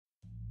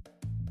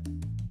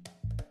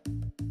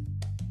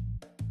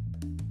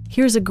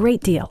Here's a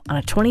great deal on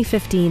a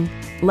 2015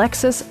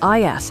 Lexus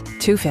IS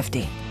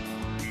 250.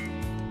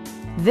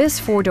 This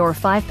four-door,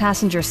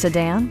 five-passenger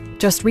sedan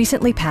just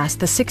recently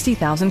passed the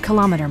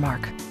 60,000-kilometer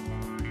mark.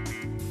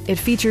 It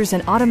features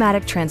an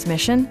automatic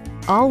transmission,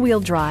 all-wheel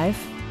drive,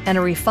 and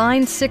a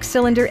refined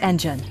six-cylinder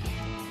engine.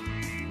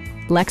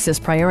 Lexus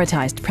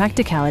prioritized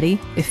practicality,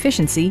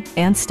 efficiency,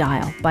 and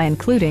style by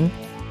including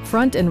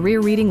front and rear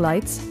reading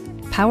lights,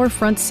 power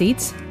front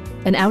seats,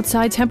 an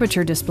outside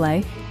temperature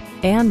display,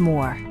 and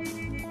more.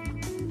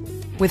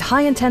 With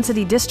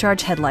high-intensity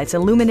discharge headlights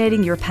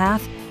illuminating your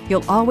path,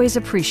 you'll always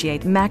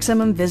appreciate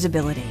maximum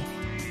visibility.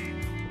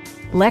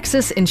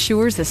 Lexus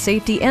ensures the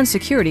safety and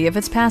security of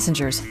its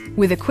passengers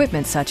with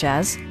equipment such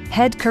as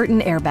head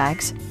curtain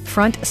airbags,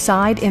 front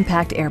side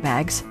impact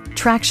airbags,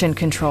 traction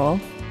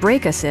control,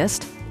 brake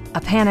assist, a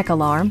panic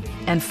alarm,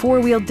 and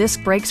four-wheel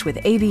disc brakes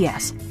with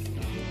ABS.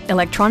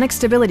 Electronic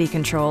stability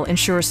control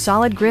ensures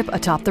solid grip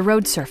atop the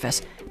road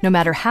surface, no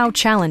matter how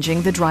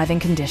challenging the driving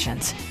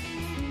conditions.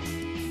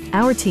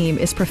 Our team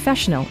is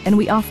professional and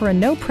we offer a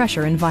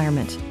no-pressure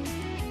environment.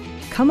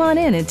 Come on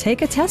in and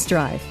take a test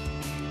drive.